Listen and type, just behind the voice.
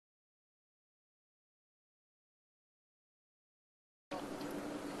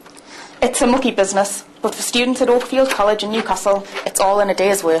It's a mucky business, but for students at Oakfield College in Newcastle, it's all in a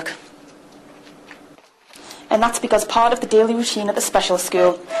day's work. And that's because part of the daily routine at the special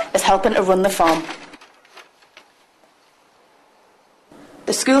school is helping to run the farm.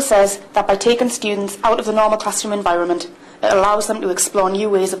 The school says that by taking students out of the normal classroom environment, it allows them to explore new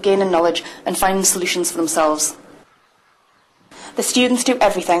ways of gaining knowledge and finding solutions for themselves. The students do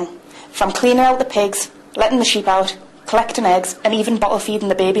everything, from cleaning out the pigs, letting the sheep out, collecting eggs, and even bottle feeding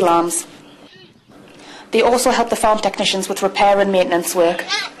the baby lambs. They also help the farm technicians with repair and maintenance work.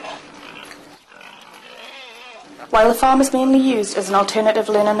 While the farm is mainly used as an alternative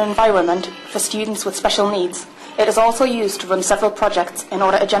learning environment for students with special needs, it is also used to run several projects in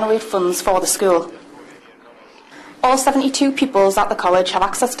order to generate funds for the school. All 72 pupils at the college have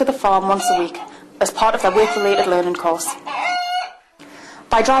access to the farm once a week as part of their work-related learning course.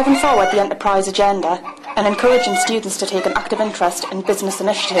 By driving forward the enterprise agenda and encouraging students to take an active interest in business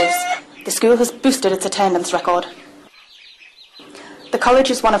initiatives, the school has boosted its attendance record. The college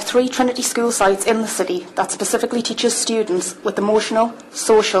is one of 3 Trinity school sites in the city that specifically teaches students with emotional,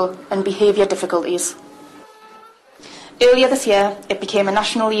 social and behaviour difficulties. Earlier this year, it became a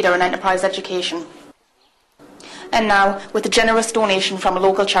national leader in enterprise education. And now, with a generous donation from a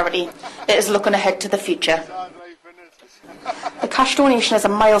local charity, it is looking ahead to the future. The cash donation is a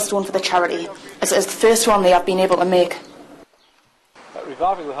milestone for the charity, as it is the first one they have been able to make. At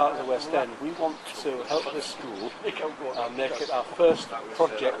Reviving the Heart of the West End, we want to help the school and make it our first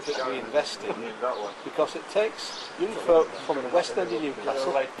project that we invest in, because it takes young folk from the West End of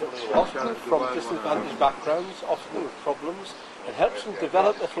Newcastle, often from disadvantaged backgrounds, often with problems, and helps them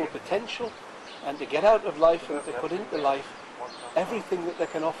develop their full potential and to get out of life and to put into life everything that they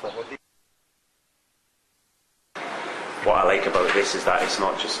can offer. What I like about this is that it's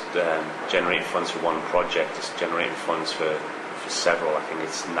not just generating funds for one project, it's generating funds for several. I think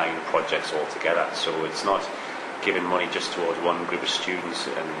it's 9 projects altogether, so it's not giving money just towards one group of students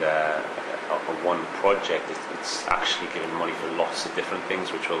and one project. It's actually giving money for lots of different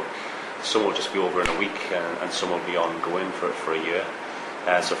things, which some will just be over in a week and some will be ongoing for a year.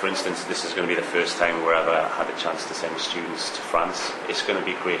 So for instance, this is going to be the first time we've ever had a chance to send students to France. It's going to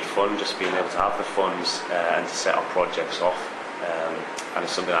be great fun just being able to have the funds and to set our projects off, and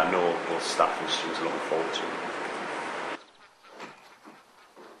it's something I know both staff and students are looking forward to.